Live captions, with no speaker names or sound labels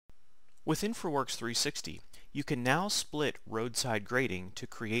With InfraWorks 360, you can now split roadside grading to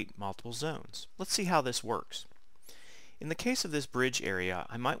create multiple zones. Let's see how this works. In the case of this bridge area,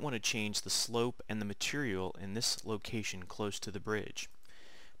 I might want to change the slope and the material in this location close to the bridge.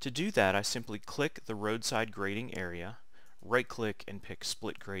 To do that, I simply click the roadside grading area, right-click and pick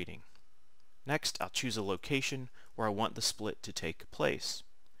Split Grading. Next, I'll choose a location where I want the split to take place.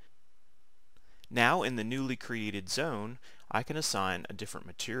 Now in the newly created zone, I can assign a different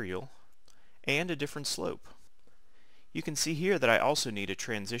material and a different slope. You can see here that I also need a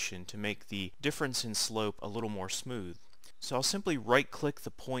transition to make the difference in slope a little more smooth. So I'll simply right-click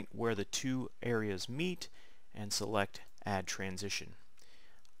the point where the two areas meet and select Add Transition.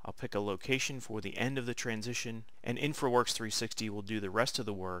 I'll pick a location for the end of the transition, and InfraWorks 360 will do the rest of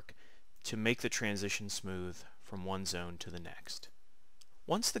the work to make the transition smooth from one zone to the next.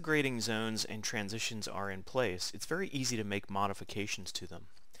 Once the grading zones and transitions are in place, it's very easy to make modifications to them.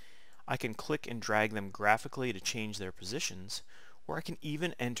 I can click and drag them graphically to change their positions, or I can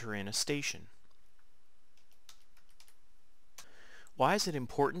even enter in a station. Why is it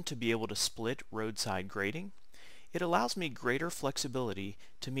important to be able to split roadside grading? It allows me greater flexibility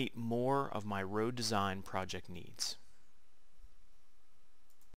to meet more of my road design project needs.